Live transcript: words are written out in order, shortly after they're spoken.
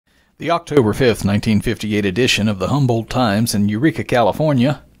The October 5th, 1958 edition of the Humboldt Times in Eureka,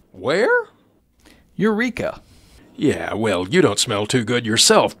 California. Where? Eureka. Yeah, well, you don't smell too good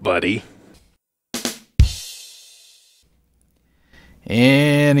yourself, buddy.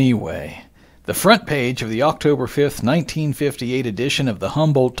 Anyway, the front page of the October 5th, 1958 edition of the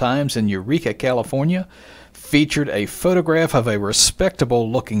Humboldt Times in Eureka, California featured a photograph of a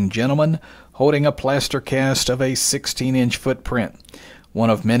respectable-looking gentleman holding a plaster cast of a 16-inch footprint. One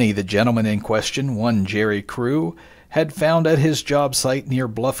of many the gentleman in question, one Jerry Crew, had found at his job site near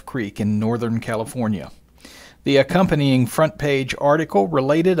Bluff Creek in Northern California. The accompanying front page article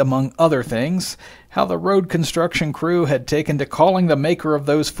related, among other things, how the road construction crew had taken to calling the maker of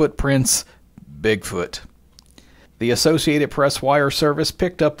those footprints Bigfoot. The Associated Press wire service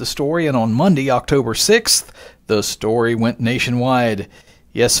picked up the story, and on Monday, October 6th, the story went nationwide.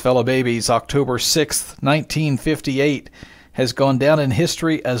 Yes, fellow babies, October 6th, 1958, has gone down in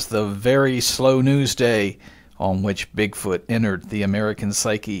history as the very slow news day on which Bigfoot entered the American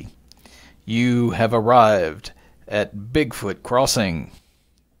psyche. You have arrived at Bigfoot Crossing.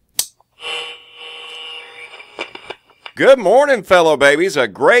 Good morning, fellow babies. A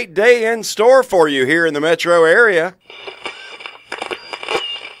great day in store for you here in the metro area.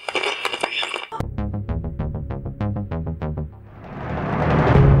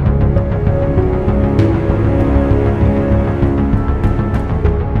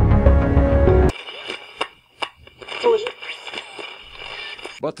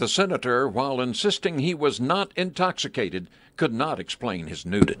 But the senator, while insisting he was not intoxicated, could not explain his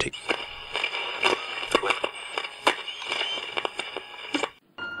nudity.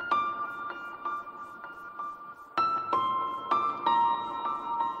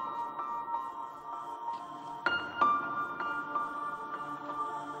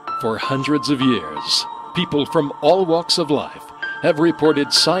 For hundreds of years, people from all walks of life have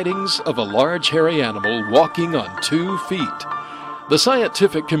reported sightings of a large hairy animal walking on 2 feet. The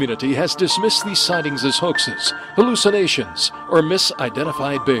scientific community has dismissed these sightings as hoaxes, hallucinations, or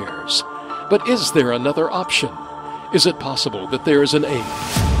misidentified bears. But is there another option? Is it possible that there is an ape,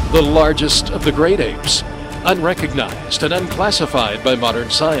 the largest of the great apes, unrecognized and unclassified by modern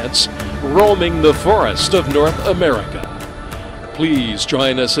science, roaming the forest of North America? Please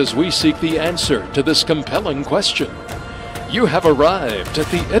join us as we seek the answer to this compelling question. You have arrived at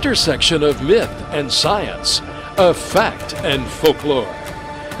the intersection of myth and science, of fact and folklore.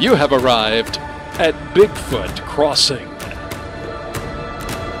 You have arrived at Bigfoot Crossing.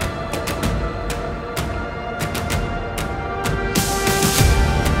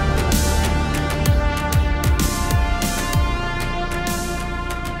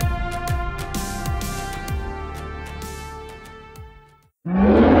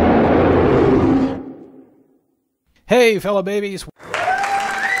 Hey, fellow babies.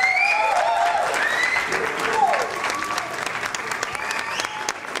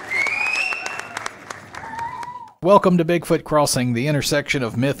 Welcome to Bigfoot Crossing, the intersection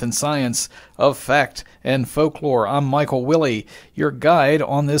of myth and science, of fact and folklore. I'm Michael Willey, your guide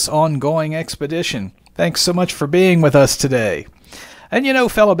on this ongoing expedition. Thanks so much for being with us today. And you know,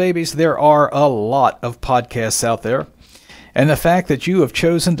 fellow babies, there are a lot of podcasts out there. And the fact that you have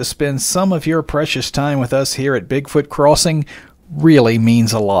chosen to spend some of your precious time with us here at Bigfoot Crossing really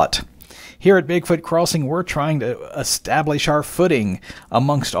means a lot. Here at Bigfoot Crossing, we're trying to establish our footing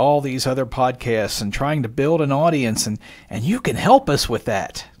amongst all these other podcasts and trying to build an audience, and you can help us with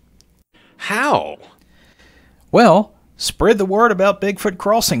that. How? Well, spread the word about Bigfoot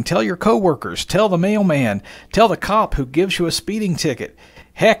Crossing. Tell your coworkers, tell the mailman, tell the cop who gives you a speeding ticket.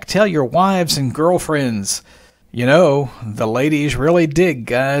 Heck, tell your wives and girlfriends. You know, the ladies really dig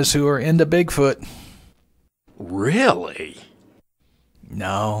guys who are into Bigfoot. Really?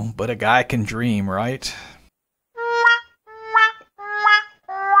 No, but a guy can dream, right?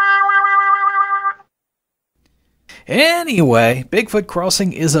 Anyway, Bigfoot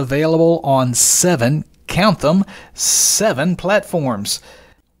Crossing is available on 7 platforms.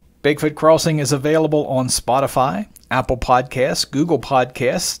 Bigfoot Crossing is available on Spotify, Apple Podcasts, Google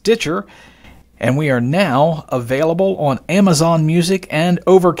Podcasts, Stitcher, and we are now available on Amazon Music and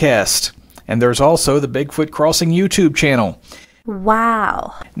Overcast. And there's also the Bigfoot Crossing YouTube channel.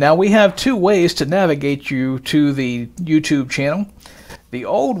 Wow. Now, we have 2 ways to navigate you to the YouTube channel. The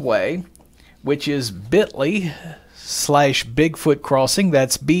old way, which is bit.ly/Bigfoot Crossing.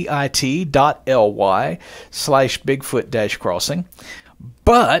 That's bit.ly/Bigfoot-crossing.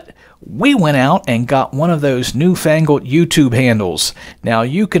 But we went out and got one of those newfangled YouTube handles. Now,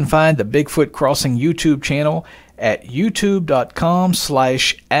 you can find the Bigfoot Crossing YouTube channel at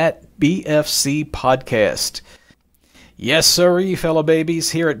youtube.com/@BFC Podcast. Yes, sirree, fellow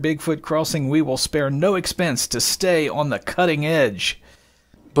babies. Here at Bigfoot Crossing, we will spare no expense to stay on the cutting edge.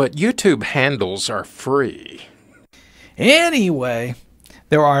 But YouTube handles are free. Anyway,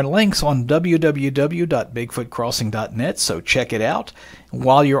 there are links on www.bigfootcrossing.net, so check it out.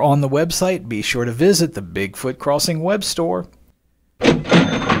 While you're on the website, be sure to visit the Bigfoot Crossing web store.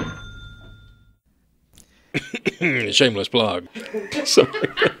 Shameless plug.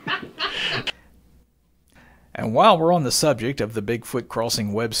 And while we're on the subject of the Bigfoot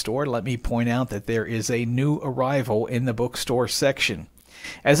Crossing web store, let me point out that there is a new arrival in the bookstore section.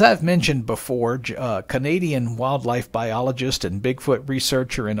 As I've mentioned before, Canadian wildlife biologist and Bigfoot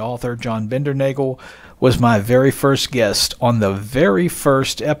researcher and author John Bindernagel was my very first guest on the very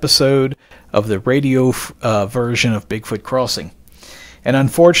first episode of the radio version of Bigfoot Crossing. And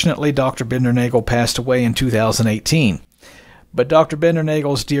unfortunately, Dr. Bindernagel passed away in 2018. But Dr.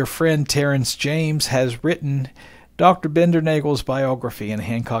 Bindernagel's dear friend Terrence James has written Dr. Bindernagel's biography, and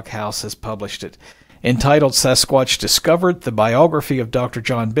Hancock House has published it. Entitled Sasquatch Discovered, the biography of Dr.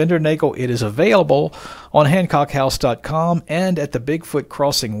 John Bindernagel. It is available on HancockHouse.com and at the Bigfoot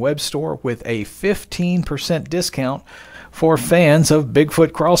Crossing web store with a 15% discount for fans of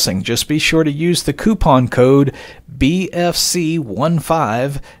Bigfoot Crossing. Just be sure to use the coupon code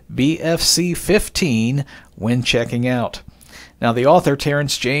BFC15, BFC15 when checking out. Now, the author,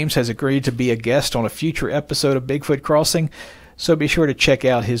 Terrence James, has agreed to be a guest on a future episode of Bigfoot Crossing, so be sure to check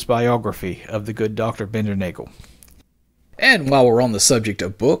out his biography of the good Dr. Bindernagel. And while we're on the subject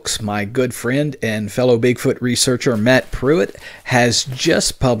of books, my good friend and fellow Bigfoot researcher Matt Pruitt has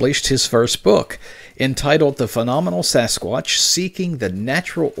just published his first book, entitled The Phenomenal Sasquatch, Seeking the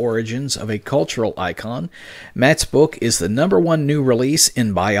Natural Origins of a Cultural Icon. Matt's book is the #1 new release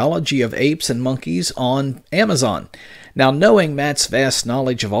in biology of apes and monkeys on Amazon. Now, knowing Matt's vast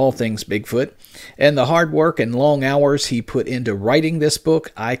knowledge of all things Bigfoot and the hard work and long hours he put into writing this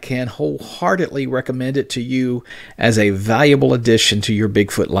book, I can wholeheartedly recommend it to you as a valuable addition to your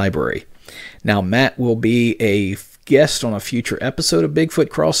Bigfoot library. Now, Matt will be a guest on a future episode of Bigfoot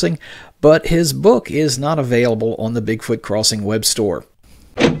Crossing, but his book is not available on the Bigfoot Crossing web store.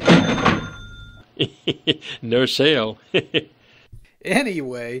 No sale.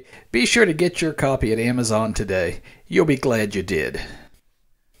 Anyway, be sure to get your copy at Amazon today. You'll be glad you did.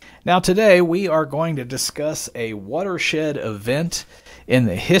 Now today we are going to discuss a watershed event in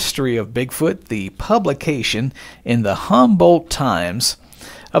the history of Bigfoot, the publication in the Humboldt Times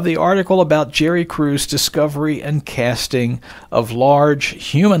of the article about Jerry Crew's discovery and casting of large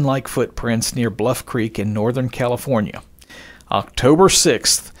human-like footprints near Bluff Creek in Northern California. October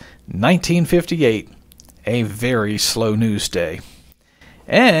 6th, 1958, a very slow news day.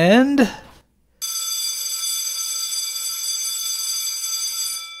 And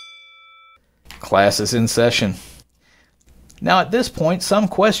class is in session. Now at this point, some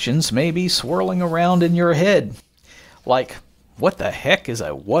questions may be swirling around in your head. Like, what the heck is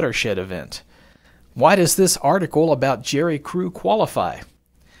a watershed event? Why does this article about Jerry Crew qualify?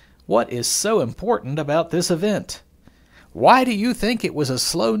 What is so important about this event? Why do you think it was a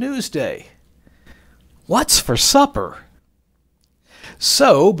slow news day? What's for supper?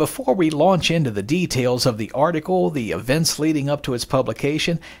 So, before we launch into the details of the article, the events leading up to its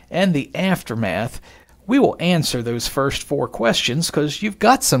publication, and the aftermath, we will answer those first 4 questions because you've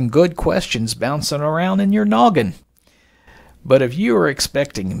got some good questions bouncing around in your noggin. But if you are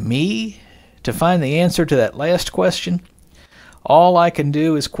expecting me to find the answer to that last question, all I can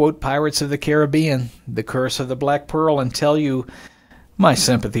do is quote Pirates of the Caribbean, The Curse of the Black Pearl, and tell you, my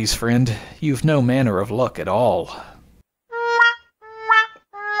sympathies, friend, you've no manner of luck at all.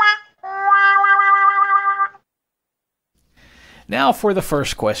 Now for the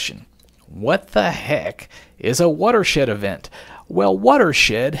first question. What the heck is a watershed event? Well,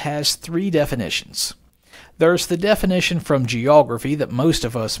 watershed has 3 definitions. There's the definition from geography that most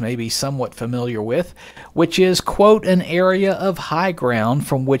of us may be somewhat familiar with, which is, quote, an area of high ground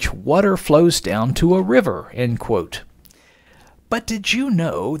from which water flows down to a river, end quote. But did you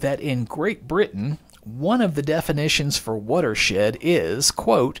know that in Great Britain, one of the definitions for watershed is,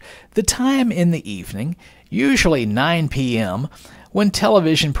 quote, the time in the evening, usually 9 p.m., when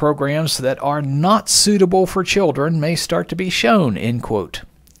television programs that are not suitable for children may start to be shown, end quote.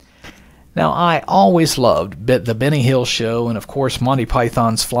 Now, I always loved the Benny Hill Show and, of course, Monty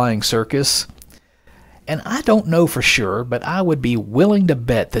Python's Flying Circus. And I don't know for sure, but I would be willing to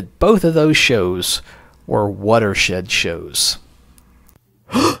bet that both of those shows were watershed shows.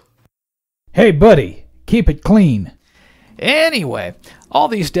 Hey, buddy, keep it clean. Anyway, all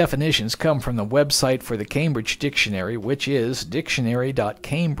these definitions come from the website for the Cambridge Dictionary, which is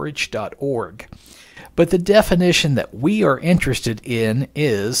dictionary.cambridge.org. But the definition that we are interested in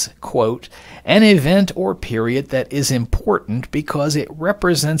is, quote, an event or period that is important because it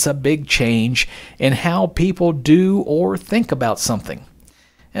represents a big change in how people do or think about something.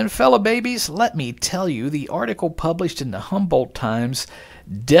 And fellow babies, let me tell you, the article published in the Humboldt Times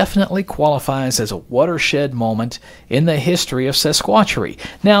definitely qualifies as a watershed moment in the history of Sasquatchery.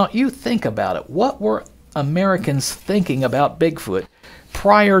 Now, you think about it. What were Americans thinking about Bigfoot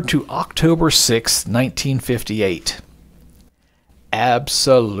prior to October 6, 1958?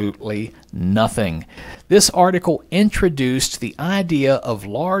 Absolutely nothing. This article introduced the idea of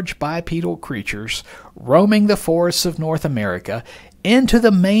large bipedal creatures roaming the forests of North America into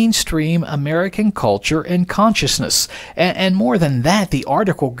the mainstream American culture and consciousness. And more than that, the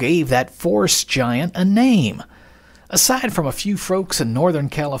article gave that forest giant a name. Aside from a few folks in Northern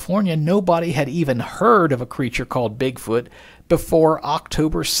California, nobody had even heard of a creature called Bigfoot before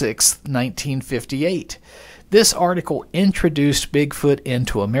October 6, 1958. This article introduced Bigfoot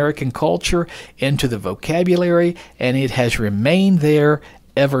into American culture, into the vocabulary, and it has remained there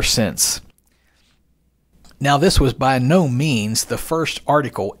ever since. Now, this was by no means the first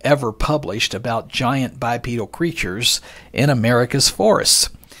article ever published about giant bipedal creatures in America's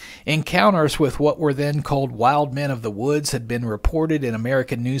forests. Encounters with what were then called wild men of the woods had been reported in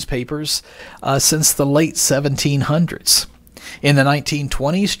American newspapers since the late 1700s. In the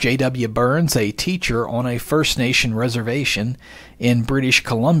 1920s, J.W. Burns, a teacher on a First Nation reservation in British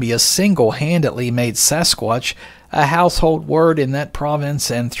Columbia, single-handedly made Sasquatch a household word in that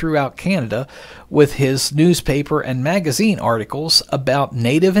province and throughout Canada with his newspaper and magazine articles about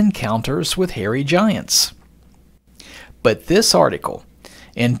native encounters with hairy giants. But this article,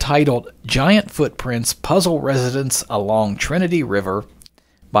 entitled Giant Footprints Puzzle Residents Along Trinity River,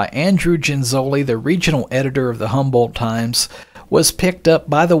 by Andrew Genzoli, the regional editor of the Humboldt Times, was picked up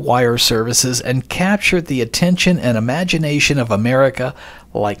by the wire services and captured the attention and imagination of America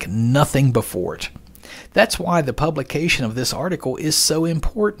like nothing before it. That's why the publication of this article is so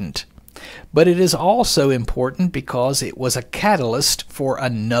important. But it is also important because it was a catalyst for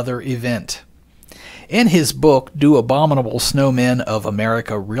another event. In his book, Do Abominable Snowmen of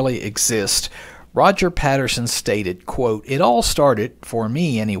America Really Exist?, Roger Patterson stated, quote, "It all started, for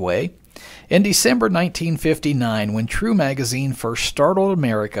me anyway, in December 1959 when True magazine first startled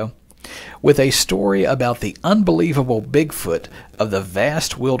America with a story about the unbelievable Bigfoot of the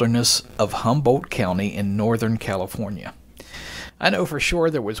vast wilderness of Humboldt County in Northern California. I know for sure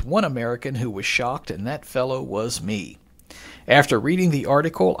there was one American who was shocked, and that fellow was me. After reading the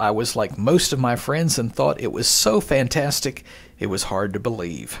article, I was like most of my friends and thought it was so fantastic it was hard to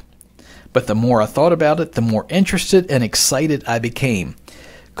believe. But the more I thought about it, the more interested and excited I became.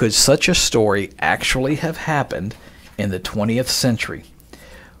 Could such a story actually have happened in the 20th century?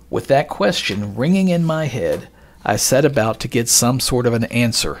 With that question ringing in my head, I set about to get some sort of an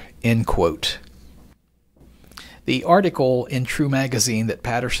answer." End quote. The article in True magazine that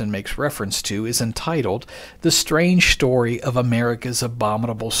Patterson makes reference to is entitled The Strange Story of America's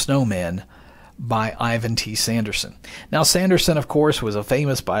Abominable Snowmen by Ivan T. Sanderson. Now, Sanderson, of course, was a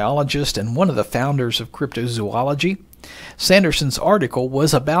famous biologist and one of the founders of cryptozoology. Sanderson's article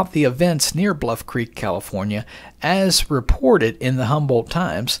was about the events near Bluff Creek, California, as reported in the Humboldt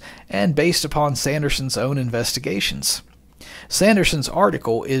Times and based upon Sanderson's own investigations. Sanderson's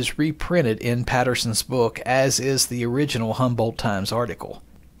article is reprinted in Patterson's book, as is the original Humboldt Times article.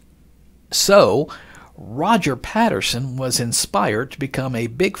 So, Roger Patterson was inspired to become a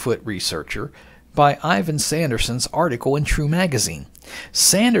Bigfoot researcher by Ivan Sanderson's article in True magazine.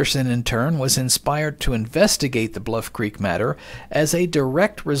 Sanderson, in turn, was inspired to investigate the Bluff Creek matter as a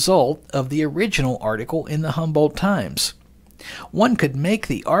direct result of the original article in the Humboldt Times. One could make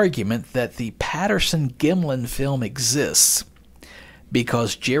the argument that the Patterson-Gimlin film exists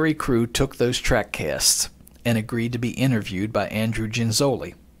because Jerry Crew took those track casts and agreed to be interviewed by Andrew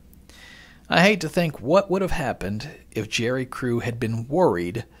Genzoli. I hate to think what would have happened if Jerry Crew had been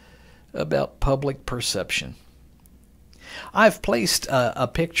worried about public perception. I've placed a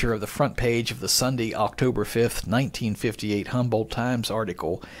picture of the front page of the Sunday, October 5th, 1958 Humboldt Times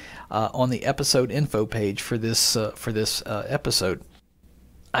article on the episode info page for this episode.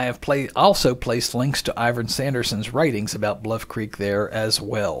 I have also placed links to Ivan Sanderson's writings about Bluff Creek there as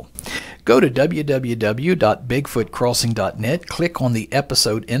well. Go to www.bigfootcrossing.net, click on the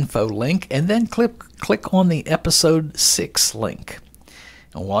episode info link, and then click on the episode 6 link.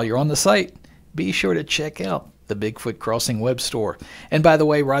 And while you're on the site, be sure to check out the Bigfoot Crossing web store. And by the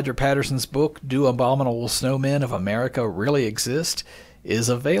way, Roger Patterson's book, Do Abominable Snowmen of America Really Exist, is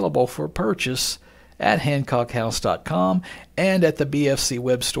available for purchase at hancockhouse.com and at the BFC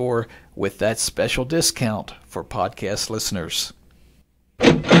web store with that special discount for podcast listeners.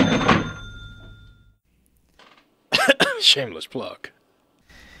 Shameless plug.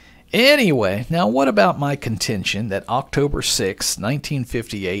 Anyway, now what about my contention that October 6,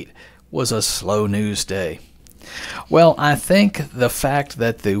 1958 was a slow news day? Well, I think the fact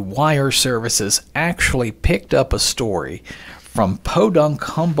that the wire services actually picked up a story from Podunk,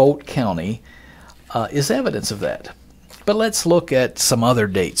 Humboldt County is evidence of that. But let's look at some other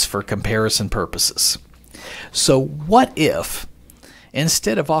dates for comparison purposes. So what if,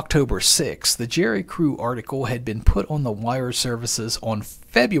 instead of October 6, the Jerry Crew article had been put on the wire services on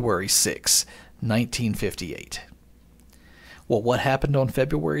February 6, 1958? Well, what happened on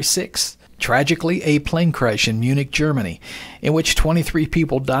February 6? Tragically, a plane crash in Munich, Germany, in which 23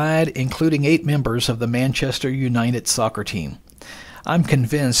 people died, including 8 members of the Manchester United soccer team. I'm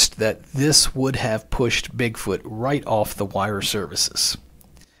convinced that this would have pushed Bigfoot right off the wire services.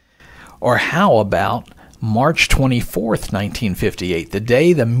 Or how about March 24th, 1958, the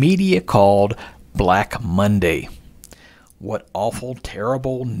day the media called Black Monday? What awful,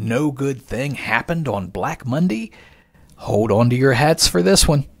 terrible, no good thing happened on Black Monday? Hold on to your hats for this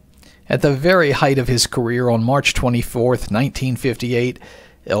one. At the very height of his career on March 24th, 1958,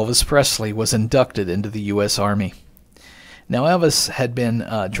 Elvis Presley was inducted into the U.S. Army. Now, Elvis had been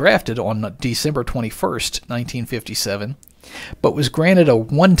drafted on December 21st, 1957, but was granted a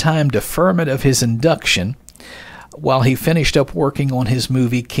one-time deferment of his induction while he finished up working on his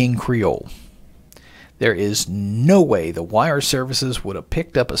movie King Creole. There is no way the wire services would have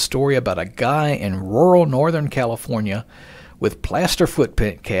picked up a story about a guy in rural Northern California with plaster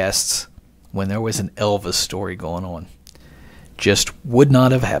footprint casts when there was an Elvis story going on. Just would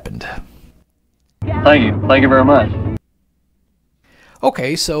not have happened. Thank you. Thank you very much.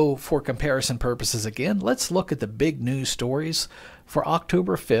 Okay, so for comparison purposes again, let's look at the big news stories for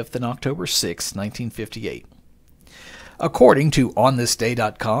October 5th and October 6th, 1958. According to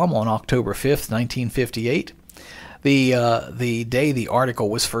onthisday.com, on October 5th, 1958, the day the article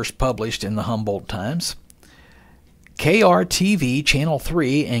was first published in the Humboldt Times, KRTV Channel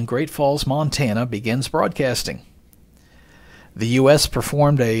 3 in Great Falls, Montana begins broadcasting. The U.S.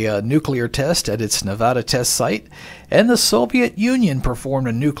 performed a nuclear test at its Nevada test site, and the Soviet Union performed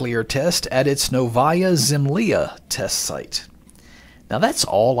a nuclear test at its Novaya Zemlya test site. Now that's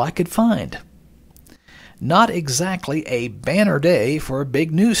all I could find. Not exactly a banner day for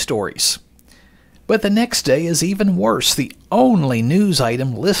big news stories. But the next day is even worse. The only news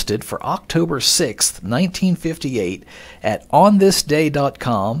item listed for October 6th, 1958 at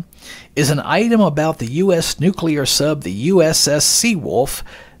onthisday.com is an item about the U.S. nuclear sub, the USS Seawolf,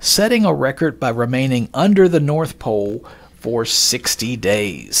 setting a record by remaining under the North Pole for 60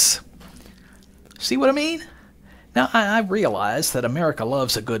 days. See what I mean? Now, I realize that America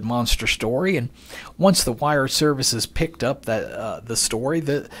loves a good monster story, and once the wire services picked up the story,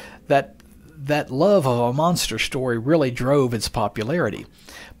 that love of a monster story really drove its popularity.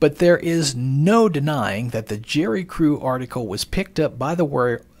 But there is no denying that the Jerry Crew article was picked up by the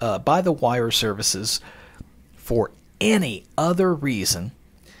wire services for any other reason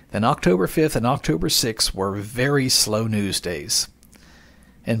than October 5th and October 6th were very slow news days.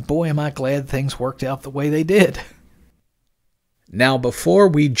 And boy, am I glad things worked out the way they did. Now, before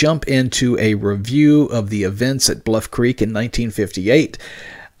we jump into a review of the events at Bluff Creek in 1958,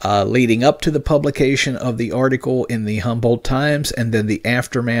 leading up to the publication of the article in the Humboldt Times and then the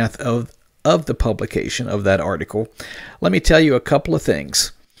aftermath of the publication of that article, let me tell you a couple of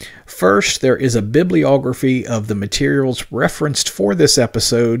things. First, there is a bibliography of the materials referenced for this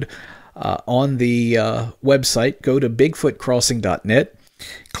episode on the website. Go to bigfootcrossing.net.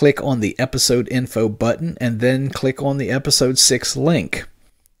 Click on the episode info button and then click on the episode 6 link.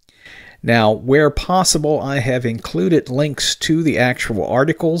 Now, where possible, I have included links to the actual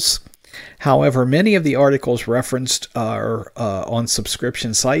articles. However, many of the articles referenced are on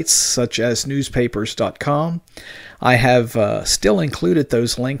subscription sites such as newspapers.com. I have still included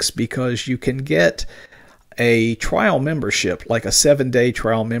those links because you can get a trial membership, like a 7-day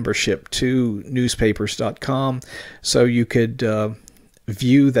trial membership to newspapers.com, so you could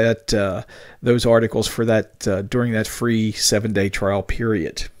view those articles for that during that free 7-day trial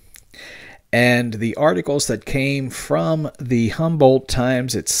period. And the articles that came from the Humboldt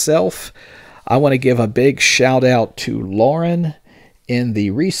Times itself, I want to give a big shout out to Lauren in the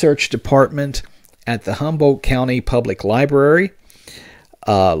research department at the Humboldt County Public Library.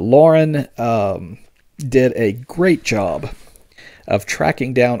 Lauren did a great job of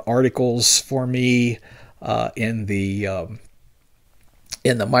tracking down articles for me in the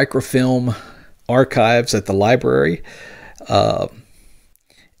microfilm archives at the library,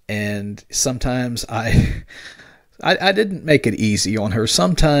 and sometimes I didn't make it easy on her.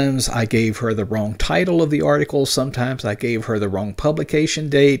 Sometimes I gave her the wrong title of the article. Sometimes I gave her the wrong publication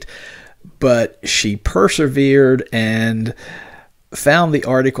date, but she persevered and found the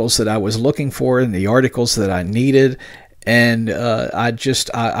articles that I was looking for and the articles that I needed. And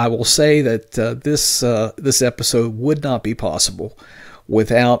I will say that this episode would not be possible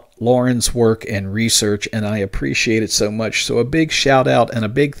without Lauren's work and research, and I appreciate it so much. So a big shout out and a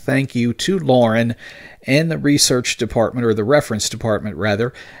big thank you to Lauren and the research department, or the reference department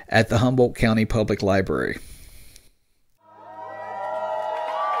rather, at the Humboldt County Public Library.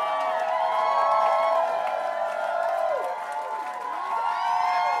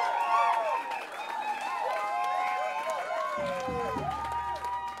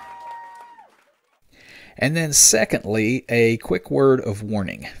 And then secondly, a quick word of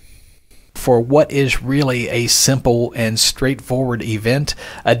warning. For what is really a simple and straightforward event,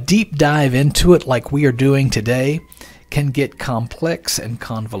 a deep dive into it like we are doing today can get complex and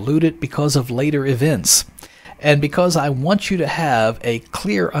convoluted because of later events. And because I want you to have a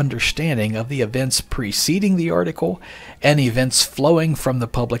clear understanding of the events preceding the article and events flowing from the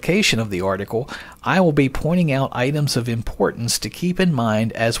publication of the article, I will be pointing out items of importance to keep in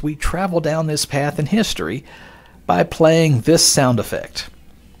mind as we travel down this path in history by playing this sound effect.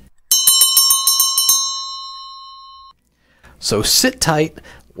 So sit tight,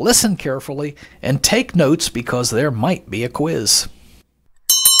 listen carefully, and take notes because there might be a quiz.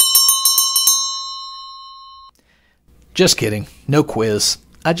 Just kidding, no quiz.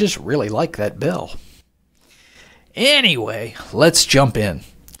 I just really like that bell. Anyway, let's jump in.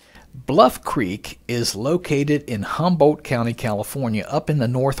 Bluff Creek is located in Humboldt County, California, up in the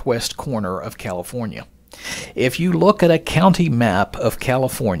northwest corner of California. If you look at a county map of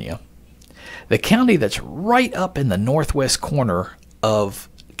California, the county that's right up in the northwest corner of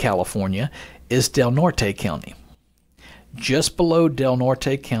California is Del Norte County. Just below Del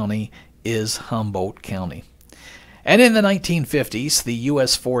Norte County is Humboldt County. And in the 1950s, the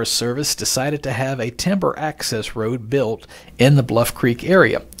U.S. Forest Service decided to have a timber access road built in the Bluff Creek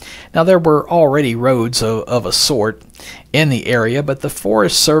area. Now, there were already roads of a sort in the area, but the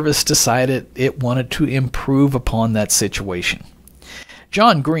Forest Service decided it wanted to improve upon that situation.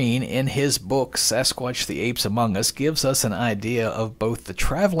 John Green, in his book Sasquatch the Apes Among Us, gives us an idea of both the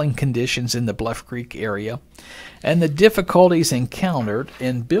traveling conditions in the Bluff Creek area and the difficulties encountered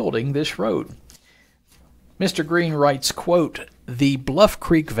in building this road. Mr. Green writes, quote, "The Bluff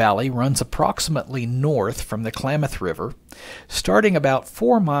Creek Valley runs approximately north from the Klamath River, starting about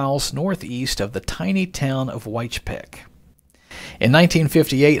 4 miles northeast of the tiny town of Whitechpeck. In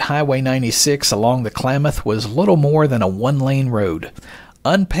 1958, Highway 96 along the Klamath was little more than a one-lane road,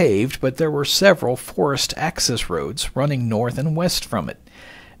 unpaved, but there were several forest access roads running north and west from it,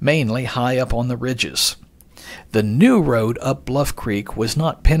 mainly high up on the ridges. The new road up Bluff Creek was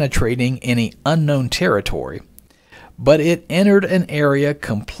not penetrating any unknown territory, but it entered an area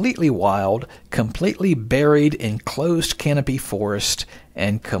completely wild, completely buried in closed canopy forest,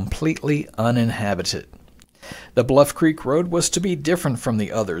 and completely uninhabited. The Bluff Creek Road was to be different from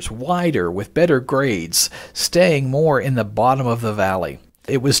the others, wider with better grades, staying more in the bottom of the valley.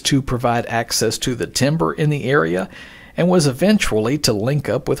 It was to provide access to the timber in the area and was eventually to link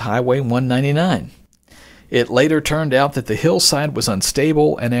up with Highway 199. It later turned out that the hillside was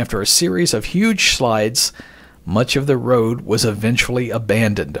unstable, and after a series of huge slides, much of the road was eventually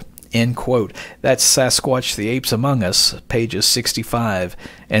abandoned." End quote. That's Sasquatch the Apes Among Us, pages 65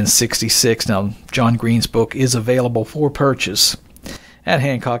 and 66. Now, John Green's book is available for purchase at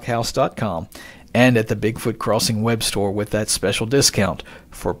HancockHouse.com and at the Bigfoot Crossing web store with that special discount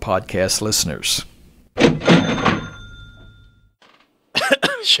for podcast listeners.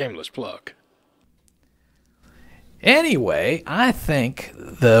 Shameless plug. Anyway, I think,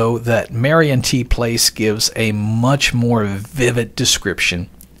 though, that Marion T. Place gives a much more vivid description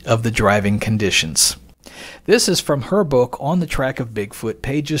of the driving conditions. This is from her book On the Track of Bigfoot,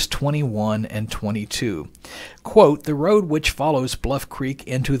 pages 21 and 22. Quote, "The road which follows Bluff Creek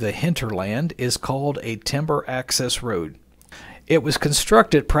into the hinterland is called a timber access road. It was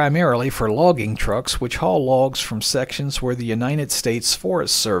constructed primarily for logging trucks which haul logs from sections where the United States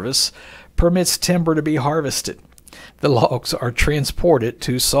Forest Service permits timber to be harvested. The logs are transported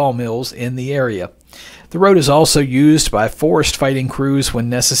to sawmills in the area. The road is also used by forest fighting crews when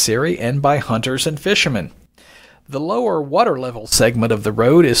necessary and by hunters and fishermen. The lower water level segment of the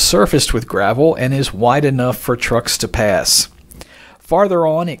road is surfaced with gravel and is wide enough for trucks to pass. Farther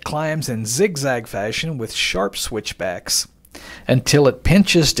on, it climbs in zigzag fashion with sharp switchbacks until it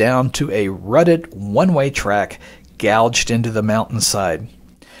pinches down to a rutted one-way track gouged into the mountainside.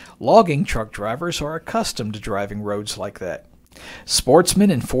 Logging truck drivers are accustomed to driving roads like that.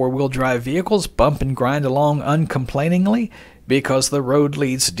 Sportsmen in four-wheel drive vehicles bump and grind along uncomplainingly because the road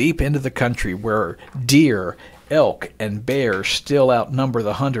leads deep into the country where deer, elk, and bear still outnumber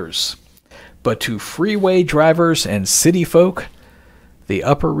the hunters. But to freeway drivers and city folk, the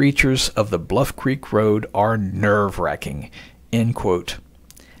upper reaches of the Bluff Creek Road are nerve-wracking. End quote.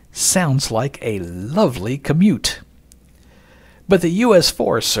 Sounds like a lovely commute. But the U.S.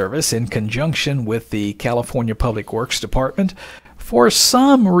 Forest Service, in conjunction with the California Public Works Department, for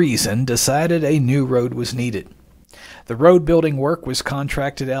some reason decided a new road was needed. The road building work was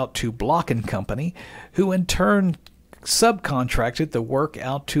contracted out to Block & Company, who in turn subcontracted the work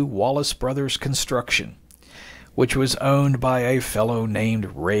out to Wallace Brothers Construction, which was owned by a fellow named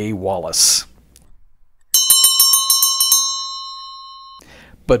Ray Wallace.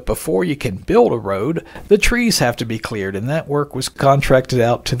 But before you can build a road, the trees have to be cleared, and that work was contracted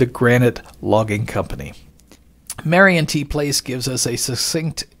out to the Granite Logging Company. Marion T. Place gives us a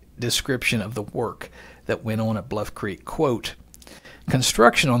succinct description of the work that went on at Bluff Creek. Quote,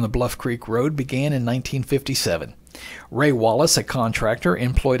 "Construction on the Bluff Creek Road began in 1957. Ray Wallace, a contractor,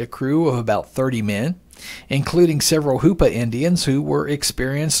 employed a crew of about 30 men, including several Hoopa Indians who were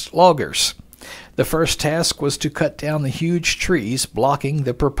experienced loggers. The first task was to cut down the huge trees blocking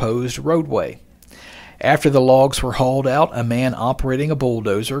the proposed roadway. After the logs were hauled out, a man operating a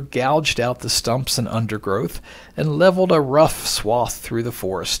bulldozer gouged out the stumps and undergrowth and leveled a rough swath through the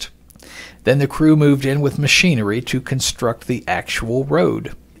forest. Then the crew moved in with machinery to construct the actual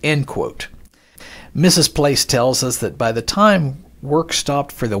road." End quote. Mrs. Place tells us that by the time work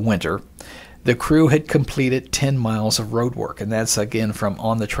stopped for the winter, the crew had completed 10 miles of road work, and that's again from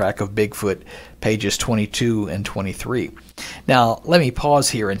On the Track of Bigfoot, pages 22 and 23. Now, let me pause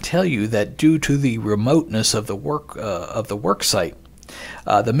here and tell you that due to the remoteness of the work site,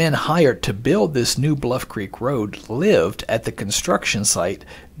 the men hired to build this new Bluff Creek Road lived at the construction site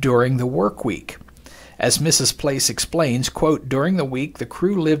during the work week. As Mrs. Place explains, quote, "During the week, the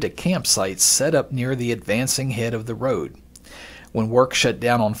crew lived at campsites set up near the advancing head of the road. When work shut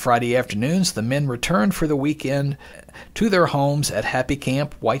down on Friday afternoons, the men returned for the weekend to their homes at Happy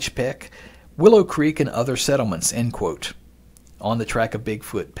Camp, Whitepeck, Willow Creek, and other settlements." End quote. On the Track of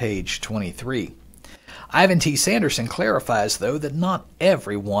Bigfoot, page 23. Ivan T. Sanderson clarifies, though, that not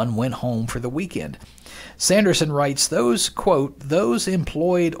everyone went home for the weekend. Sanderson writes, those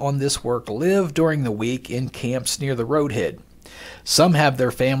employed on this work live during the week in camps near the roadhead. Some have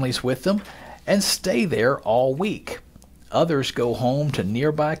their families with them and stay there all week. Others go home to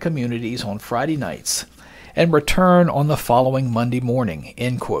nearby communities on Friday nights and return on the following Monday morning."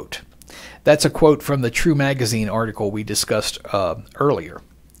 End quote. That's a quote from the True Magazine article we discussed earlier.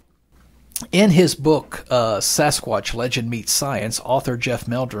 In his book, Sasquatch Legend Meets Science, author Jeff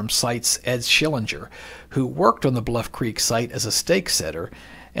Meldrum cites Ed Schillinger, who worked on the Bluff Creek site as a stake setter,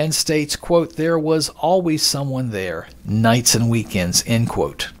 and states, quote, "There was always someone there, nights and weekends," end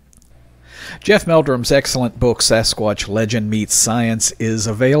quote. Jeff Meldrum's excellent book, Sasquatch Legend Meets Science, is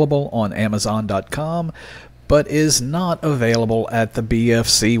available on Amazon.com, but is not available at the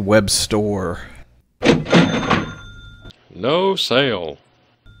BFC web store. No sale.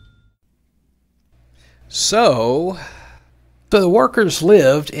 So the workers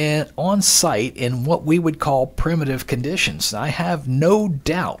lived on site in what we would call primitive conditions. I have no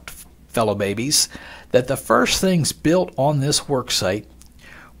doubt, fellow babies, that the first things built on this work site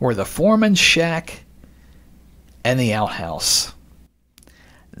were the foreman's shack and the outhouse.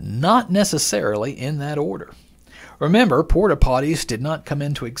 Not necessarily in that order. Remember, porta potties did not come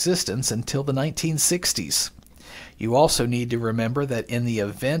into existence until the 1960s. You also need to remember that in the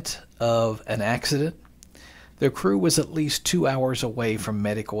event of an accident, the crew was at least 2 hours away from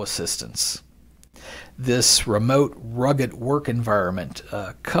medical assistance. This remote, rugged work environment,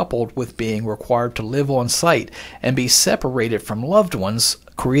 coupled with being required to live on site and be separated from loved ones,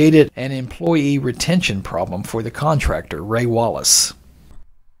 created an employee retention problem for the contractor, Ray Wallace.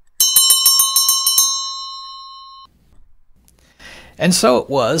 And so it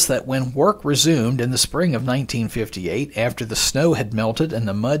was that when work resumed in the spring of 1958, after the snow had melted and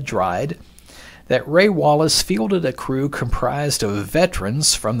the mud dried, that Ray Wallace fielded a crew comprised of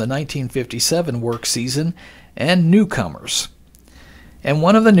veterans from the 1957 work season and newcomers. And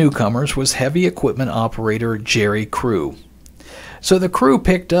one of the newcomers was heavy equipment operator Jerry Crew. So the crew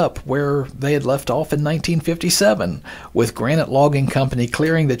picked up where they had left off in 1957, with Granite Logging Company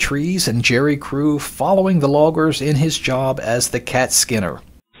clearing the trees and Jerry Crew following the loggers in his job as the cat skinner.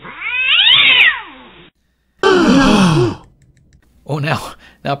 Oh,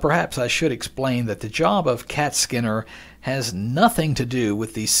 now perhaps I should explain that the job of cat skinner has nothing to do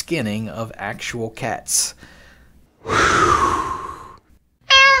with the skinning of actual cats.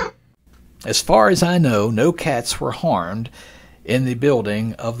 As far as I know, no cats were harmed in the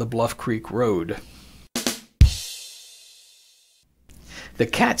building of the Bluff Creek Road. The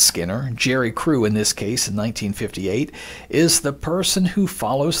cat skinner, Jerry Crew in this case in 1958, is the person who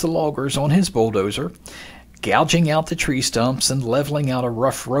follows the loggers on his bulldozer, gouging out the tree stumps and leveling out a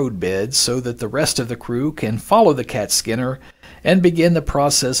rough road bed so that the rest of the crew can follow the cat skinner and begin the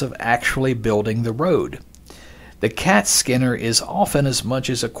process of actually building the road. The cat skinner is often as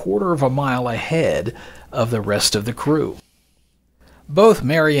much as a quarter of a mile ahead of the rest of the crew. Both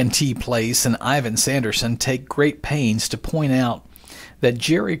Marion T. Place and Ivan Sanderson take great pains to point out that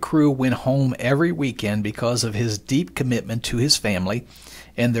Jerry Crew went home every weekend because of his deep commitment to his family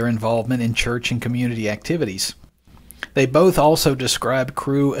and their involvement in church and community activities. They both also described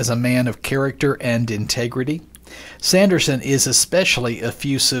Crew as a man of character and integrity. Sanderson is especially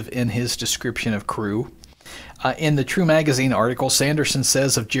effusive in his description of Crew. In the True Magazine article, Sanderson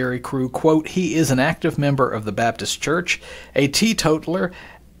says of Jerry Crew, quote, "He is an active member of the Baptist Church, a teetotaler,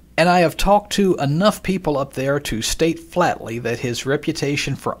 and I have talked to enough people up there to state flatly that his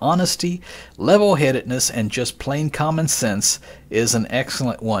reputation for honesty, level-headedness, and just plain common sense is an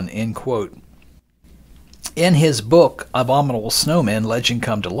excellent one," end quote. In his book, Abominable Snowmen, Legend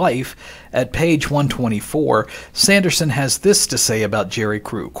Come to Life, at page 124, Sanderson has this to say about Jerry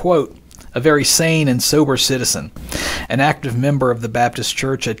Crew, quote, "A very sane and sober citizen, an active member of the Baptist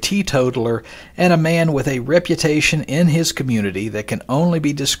Church, a teetotaler, and a man with a reputation in his community that can only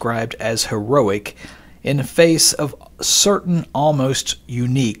be described as heroic in the face of certain almost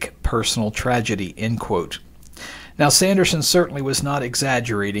unique personal tragedy," end quote. Now, Sanderson certainly was not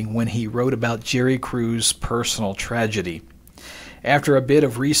exaggerating when he wrote about Jerry Crew's personal tragedy. After a bit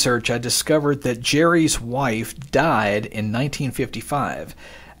of research, I discovered that Jerry's wife died in 1955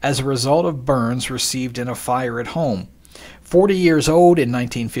 as a result of burns received in a fire at home. 40 years old in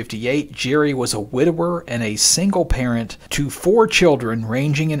 1958, Jerry was a widower and a single parent to 4 children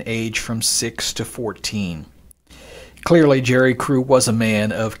ranging in age from 6 to 14. Clearly, Jerry Crew was a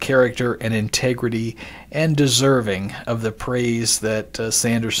man of character and integrity and deserving of the praise that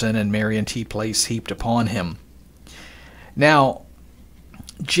Sanderson and Marion T. Place heaped upon him. Now,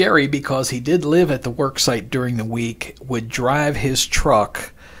 Jerry, because he did live at the worksite during the week, would drive his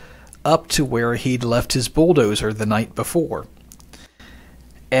truck up to where he'd left his bulldozer the night before.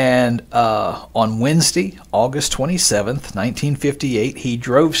 And on Wednesday, August 27th, 1958, he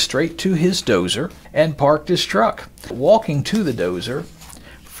drove straight to his dozer and parked his truck. Walking to the dozer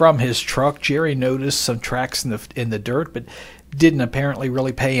from his truck, Jerry noticed some tracks in the dirt, but didn't apparently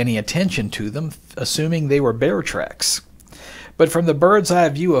really pay any attention to them, assuming they were bear tracks. But from the bird's eye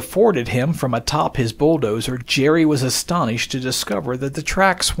view afforded him from atop his bulldozer, Jerry was astonished to discover that the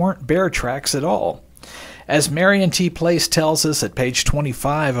tracks weren't bear tracks at all. As Marion T. Place tells us at page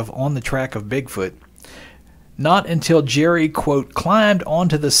 25 of On the Track of Bigfoot, not until Jerry, quote, "climbed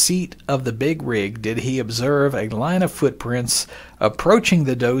onto the seat of the big rig did he observe a line of footprints approaching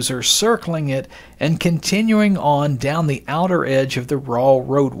the dozer, circling it, and continuing on down the outer edge of the raw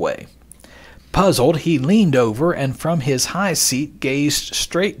roadway. Puzzled, he leaned over and from his high seat gazed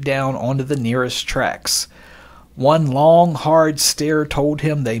straight down onto the nearest tracks. One long, hard stare told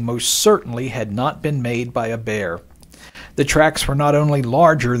him they most certainly had not been made by a bear. The tracks were not only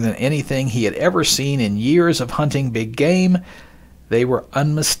larger than anything he had ever seen in years of hunting big game, they were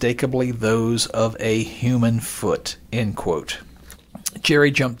unmistakably those of a human foot," end quote.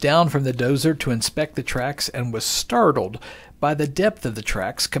 Jerry jumped down from the dozer to inspect the tracks and was startled by the depth of the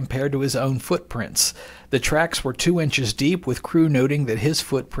tracks compared to his own footprints. The tracks were 2 inches deep, with Crew noting that his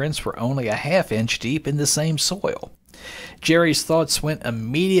footprints were only a half-inch deep in the same soil. Jerry's thoughts went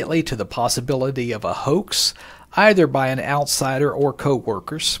immediately to the possibility of a hoax, either by an outsider or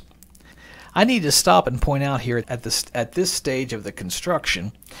co-workers. I need to stop and point out here at this stage of the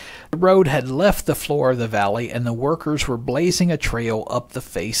construction, the road had left the floor of the valley and the workers were blazing a trail up the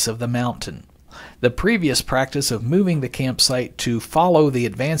face of the mountain. The previous practice of moving the campsite to follow the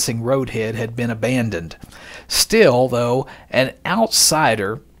advancing roadhead had been abandoned. Still, though, an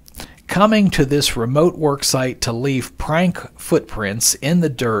outsider coming to this remote worksite to leave prank footprints in the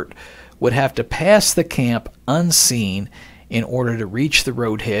dirt would have to pass the camp unseen in order to reach the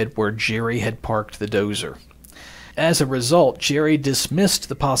roadhead where Jerry had parked the dozer. As a result, Jerry dismissed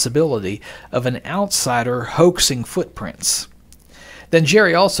the possibility of an outsider hoaxing footprints. Then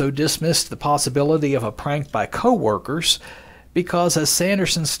Jerry also dismissed the possibility of a prank by co-workers because, as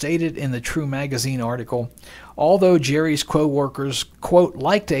Sanderson stated in the True magazine article, although Jerry's co-workers, quote,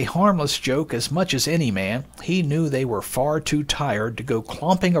 liked a harmless joke as much as any man, he knew they were far too tired to go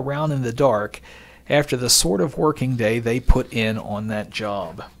clomping around in the dark after the sort of working day they put in on that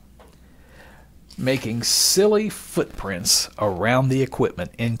job, making silly footprints around the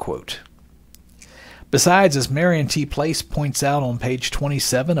equipment, end quote. Besides, as Marion T. Place points out on page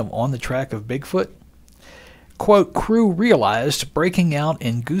 27 of On the Track of Bigfoot, quote, crew realized, breaking out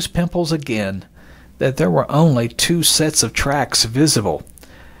in goose pimples again, that there were only two sets of tracks visible,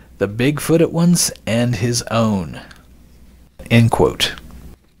 the big-footed ones and his own, end quote.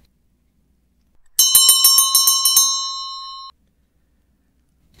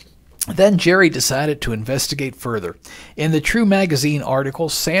 Then Jerry decided to investigate further. In the True magazine article,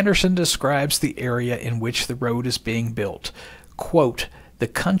 Sanderson describes the area in which the road is being built. Quote, the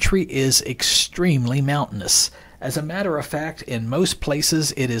country is extremely mountainous. As a matter of fact, in most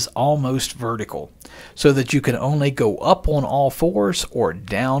places it is almost vertical, so that you can only go up on all fours or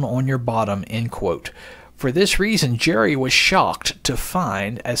down on your bottom, end quote. For this reason, Jerry was shocked to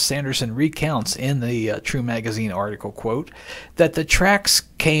find, as Sanderson recounts in the True magazine article, quote, that the tracks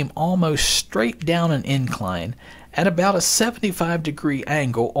came almost straight down an incline at about a 75-degree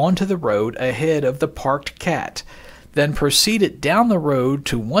angle onto the road ahead of the parked cat, then proceeded down the road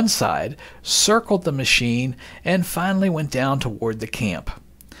to one side, circled the machine, and finally went down toward the camp.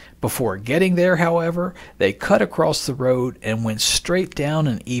 Before getting there, however, they cut across the road and went straight down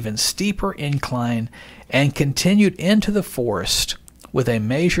an even steeper incline and continued into the forest with a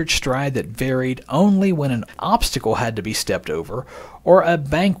measured stride that varied only when an obstacle had to be stepped over or a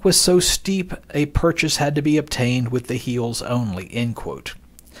bank was so steep a purchase had to be obtained with the heels only, end quote.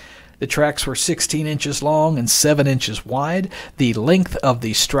 The tracks were 16 inches long and 7 inches wide. The length of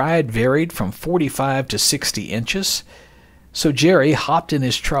the stride varied from 45 to 60 inches. So Jerry hopped in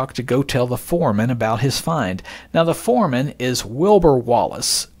his truck to go tell the foreman about his find. Now the foreman is Wilbur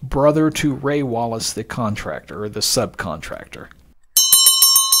Wallace, brother to Ray Wallace, the contractor, or the subcontractor.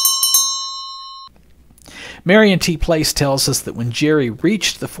 Marion T. Place tells us that when Jerry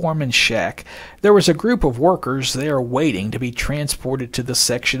reached the foreman's shack, there was a group of workers there waiting to be transported to the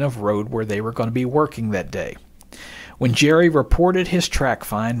section of road where they were going to be working that day. When Jerry reported his track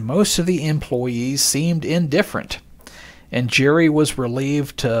find, most of the employees seemed indifferent, and Jerry was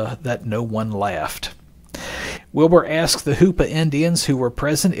relieved that no one laughed. Wilbur asked the Hoopa Indians who were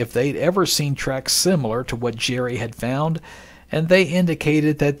present if they'd ever seen tracks similar to what Jerry had found, and they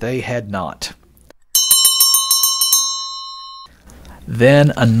indicated that they had not.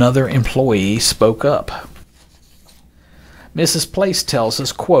 Then another employee spoke up. Mrs. Place tells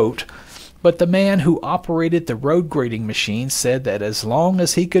us, quote, but the man who operated the road grading machine said that as long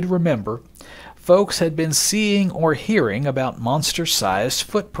as he could remember, folks had been seeing or hearing about monster-sized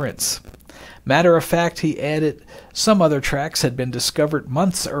footprints. Matter of fact, he added, some other tracks had been discovered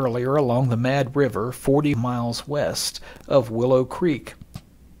months earlier along the Mad River, 40 miles west of Willow Creek.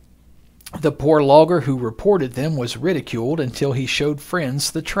 The poor logger who reported them was ridiculed until he showed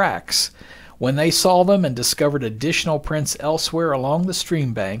friends the tracks. When they saw them and discovered additional prints elsewhere along the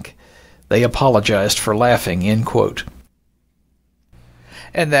stream bank, they apologized for laughing, end quote.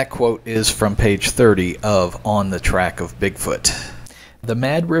 And that quote is from page 30 of On the Track of Bigfoot. The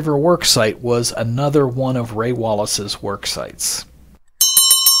Mad River worksite was another one of Ray Wallace's worksites.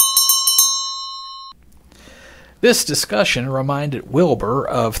 This discussion reminded Wilbur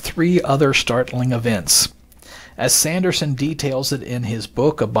of three other startling events. As Sanderson details it in his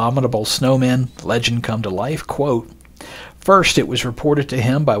book Abominable Snowmen, Legend Come to Life, quote, first, it was reported to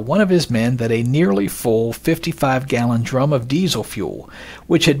him by one of his men that a nearly full 55-gallon drum of diesel fuel,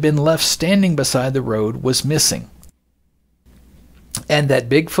 which had been left standing beside the road, was missing, and that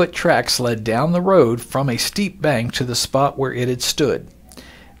Bigfoot tracks led down the road from a steep bank to the spot where it had stood,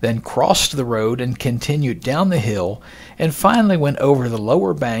 then crossed the road and continued down the hill, and finally went over the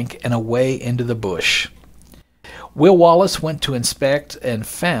lower bank and away into the bush. Will Wallace went to inspect and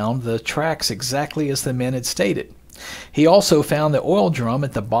found the tracks exactly as the men had stated. He also found the oil drum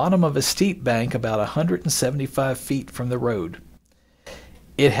at the bottom of a steep bank about 175 feet from the road.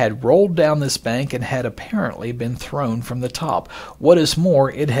 It had rolled down this bank and had apparently been thrown from the top. What is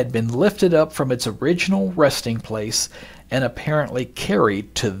more, it had been lifted up from its original resting place and apparently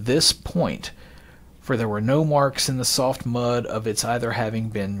carried to this point, for there were no marks in the soft mud of its either having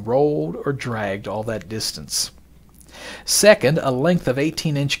been rolled or dragged all that distance. Second, a length of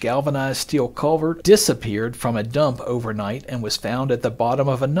 18-inch galvanized steel culvert disappeared from a dump overnight and was found at the bottom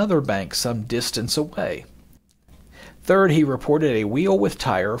of another bank some distance away. Third, he reported a wheel with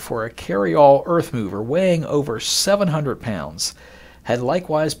tire for a carry-all earth mover weighing over 700 pounds had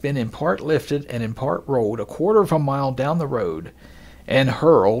likewise been in part lifted and in part rolled a quarter of a mile down the road and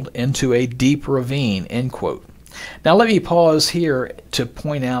hurled into a deep ravine, end quote. Now let me pause here to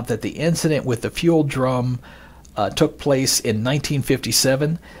point out that the incident with the fuel drum took place in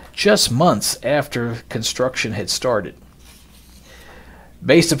 1957, just months after construction had started.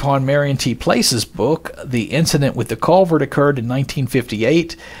 Based upon Marion T. Place's book, the incident with the culvert occurred in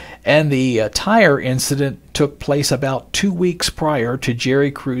 1958, and the tire incident took place about 2 weeks prior to Jerry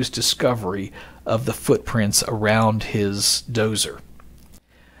Crew's discovery of the footprints around his dozer.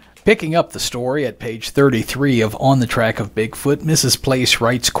 Picking up the story at page 33 of On the Track of Bigfoot, Mrs. Place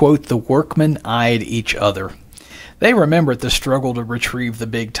writes, quote, "The workmen eyed each other. They remembered the struggle to retrieve the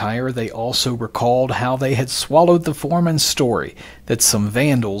big tire. They also recalled how they had swallowed the foreman's story that some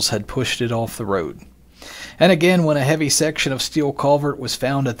vandals had pushed it off the road. And again, when a heavy section of steel culvert was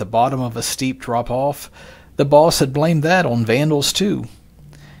found at the bottom of a steep drop-off, the boss had blamed that on vandals too.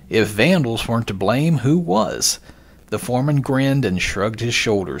 If vandals weren't to blame, who was? The foreman grinned and shrugged his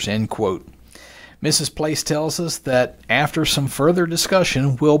shoulders," end quote. Mrs. Place tells us that after some further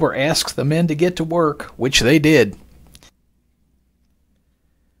discussion, Wilbur asked the men to get to work, which they did.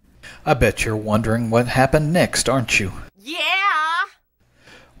 I bet you're wondering what happened next, aren't you? Yeah!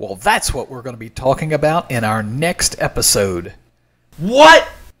 Well, that's what we're going to be talking about in our next episode. What?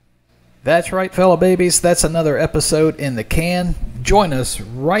 That's right, fellow babies. That's another episode in the can. Join us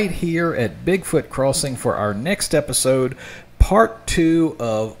right here at Bigfoot Crossing for our next episode, Part 2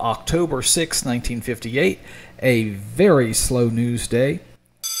 of October 6, 1958, a very slow news day.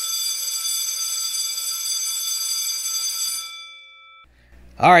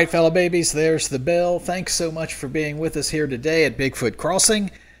 All right, fellow babies, there's the bell. Thanks so much for being with us here today at Bigfoot Crossing.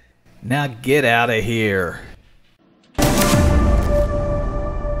 Now get out of here.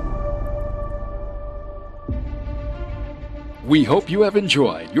 We hope you have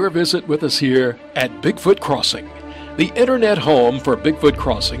enjoyed your visit with us here at Bigfoot Crossing. The internet home for Bigfoot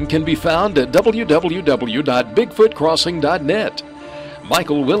Crossing can be found at www.bigfootcrossing.net.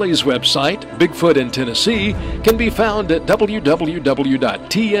 Michael Willie's website, Bigfoot in Tennessee, can be found at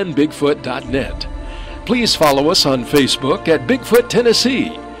www.tnbigfoot.net. Please follow us on Facebook at Bigfoot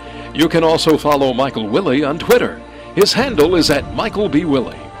Tennessee. You can also follow Michael Willie on Twitter. His handle is at Michael B.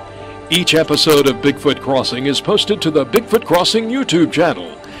 Willie. Each episode of Bigfoot Crossing is posted to the Bigfoot Crossing YouTube channel.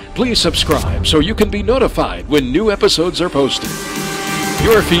 Please subscribe so you can be notified when new episodes are posted.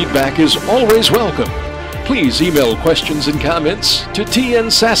 Your feedback is always welcome. Please email questions and comments to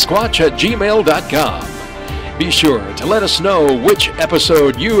tnsasquatch@gmail.com. Be sure to let us know which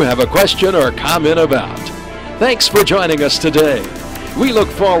episode you have a question or comment about. Thanks for joining us today. We look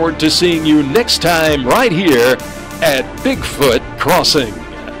forward to seeing you next time right here at Bigfoot Crossing.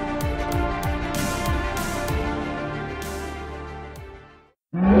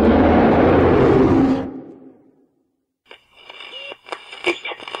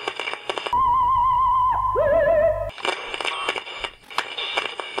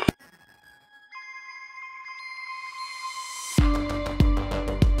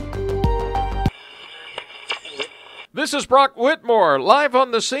 This is Brock Whitmore, live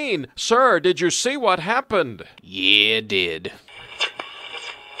on the scene. Sir, did you see what happened? Yeah, did.